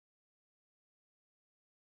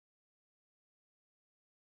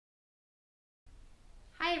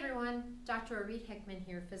Hi everyone, Dr. Orit Hickman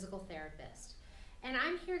here, physical therapist. And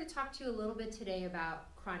I'm here to talk to you a little bit today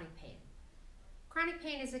about chronic pain. Chronic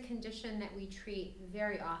pain is a condition that we treat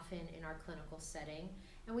very often in our clinical setting,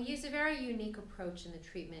 and we use a very unique approach in the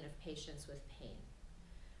treatment of patients with pain.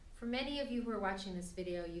 For many of you who are watching this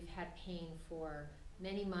video, you've had pain for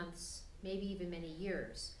many months, maybe even many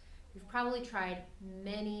years. You've probably tried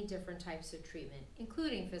many different types of treatment,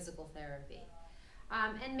 including physical therapy.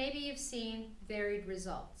 And maybe you've seen varied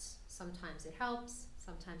results. Sometimes it helps,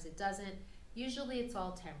 sometimes it doesn't. Usually it's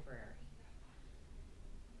all temporary.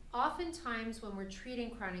 Oftentimes when we're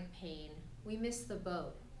treating chronic pain, we miss the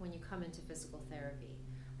boat when you come into physical therapy.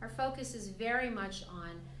 Our focus is very much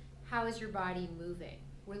on how is your body moving.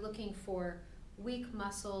 We're looking for weak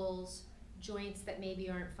muscles, joints that maybe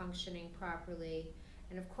aren't functioning properly.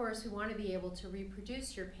 And of course, we want to be able to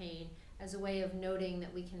reproduce your pain as a way of noting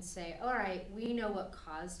that we can say, all right, we know what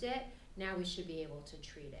caused it, now we should be able to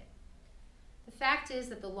treat it. The fact is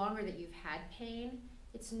that the longer that you've had pain,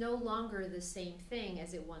 it's no longer the same thing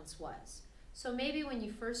as it once was. So maybe when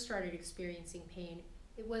you first started experiencing pain,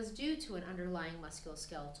 it was due to an underlying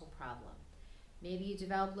musculoskeletal problem. Maybe you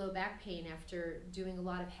developed low back pain after doing a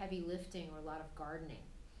lot of heavy lifting or a lot of gardening.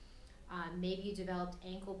 Maybe you developed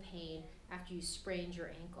ankle pain after you sprained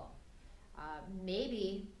your ankle.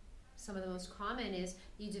 Maybe some of the most common is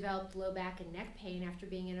you developed low back and neck pain after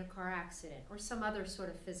being in a car accident or some other sort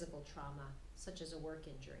of physical trauma, such as a work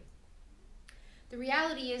injury. The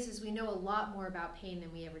reality is we know a lot more about pain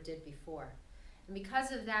than we ever did before. And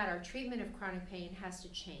because of that, our treatment of chronic pain has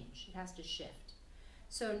to change. It has to shift.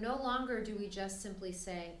 So no longer do we just simply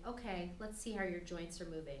say, okay, let's see how your joints are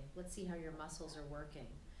moving. Let's see how your muscles are working.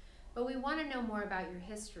 But we want to know more about your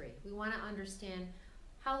history. We want to understand,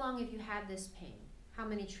 how long have you had this pain? How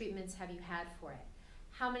many treatments have you had for it?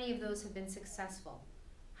 How many of those have been successful?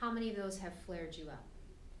 How many of those have flared you up?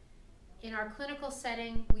 In our clinical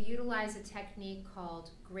setting, we utilize a technique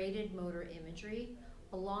called graded motor imagery,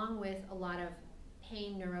 along with a lot of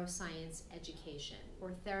pain neuroscience education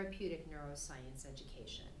or therapeutic neuroscience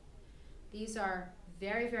education. These are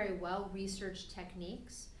very, very well-researched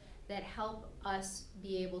techniques that help us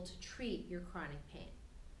be able to treat your chronic pain.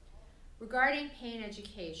 Regarding pain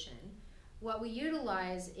education, what we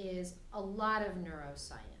utilize is a lot of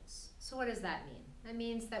neuroscience. So what does that mean? That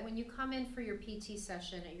means that when you come in for your PT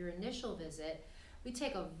session at your initial visit, we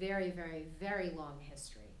take a very, very, very long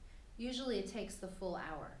history. Usually it takes the full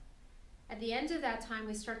hour. At the end of that time,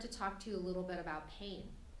 we start to talk to you a little bit about pain.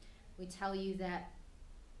 We tell you that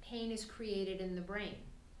pain is created in the brain.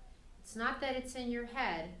 It's not that it's in your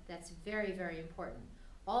head. That's very, very important.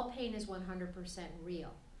 All pain is 100%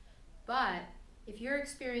 real. But if you're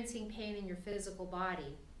experiencing pain in your physical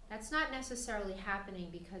body, that's not necessarily happening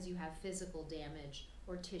because you have physical damage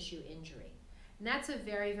or tissue injury. And that's a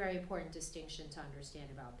very, very important distinction to understand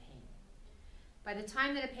about pain. By the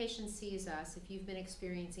time that a patient sees us, if you've been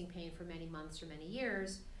experiencing pain for many months or many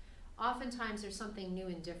years, oftentimes there's something new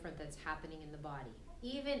and different that's happening in the body,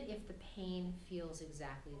 even if the pain feels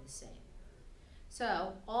exactly the same.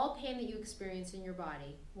 So all pain that you experience in your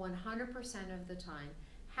body, 100% of the time,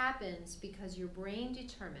 happens because your brain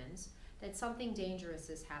determines that something dangerous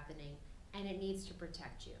is happening and it needs to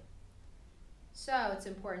protect you. So it's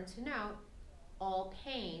important to note, all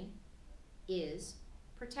pain is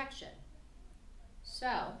protection. So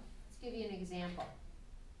let's give you an example.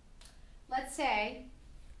 Let's say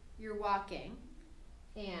you're walking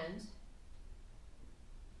and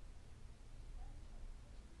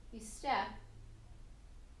you step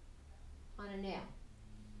on a nail.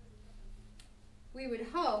 We would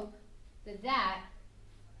hope that that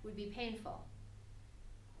would be painful.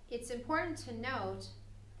 It's important to note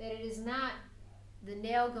that it is not the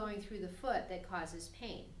nail going through the foot that causes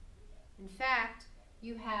pain. In fact,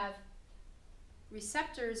 you have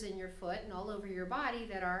receptors in your foot and all over your body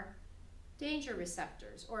that are danger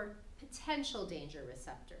receptors or potential danger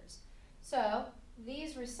receptors. So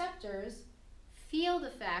these receptors feel the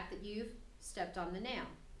fact that you've stepped on the nail.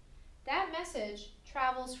 That message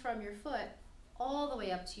travels from your foot all the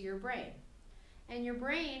way up to your brain. And your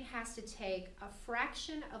brain has to take a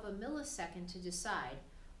fraction of a millisecond to decide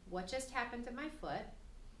what just happened to my foot,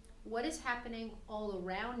 what is happening all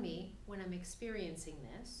around me when I'm experiencing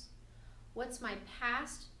this, what's my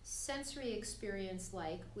past sensory experience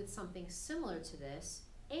like with something similar to this,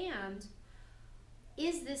 and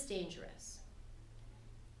is this dangerous?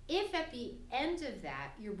 If at the end of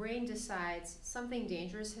that your brain decides something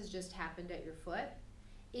dangerous has just happened at your foot,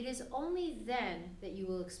 it is only then that you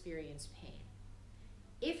will experience pain.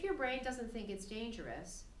 If your brain doesn't think it's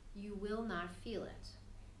dangerous, you will not feel it.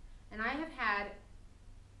 And I have had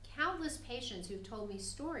countless patients who've told me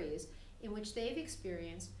stories in which they've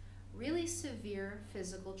experienced really severe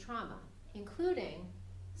physical trauma, including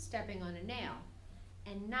stepping on a nail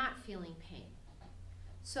and not feeling pain.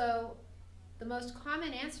 So the most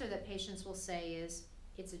common answer that patients will say is,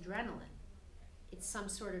 it's adrenaline. It's some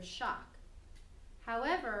sort of shock.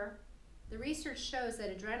 However, the research shows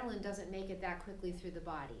that adrenaline doesn't make it that quickly through the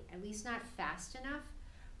body, at least not fast enough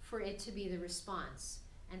for it to be the response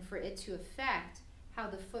and for it to affect how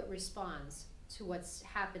the foot responds to what's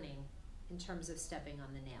happening in terms of stepping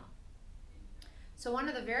on the nail. So one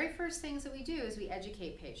of the very first things that we do is we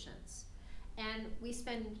educate patients. And we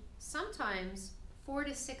spend sometimes 4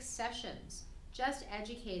 to 6 sessions just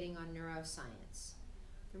educating on neuroscience.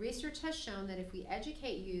 The research has shown that if we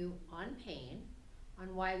educate you on pain,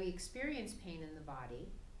 on why we experience pain in the body,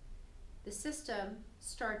 the system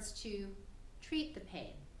starts to treat the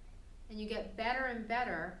pain. And you get better and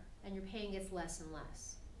better, and your pain gets less and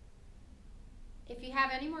less. If you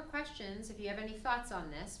have any more questions, if you have any thoughts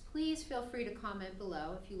on this, please feel free to comment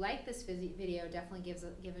below. If you like this video, definitely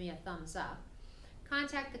give me a thumbs up.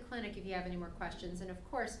 Contact the clinic if you have any more questions. And of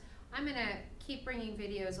course, I'm going to keep bringing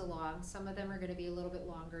videos along. Some of them are going to be a little bit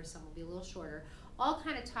longer, some will be a little shorter, all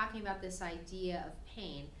kind of talking about this idea of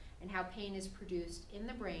pain and how pain is produced in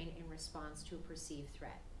the brain in response to a perceived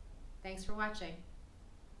threat. Thanks for watching.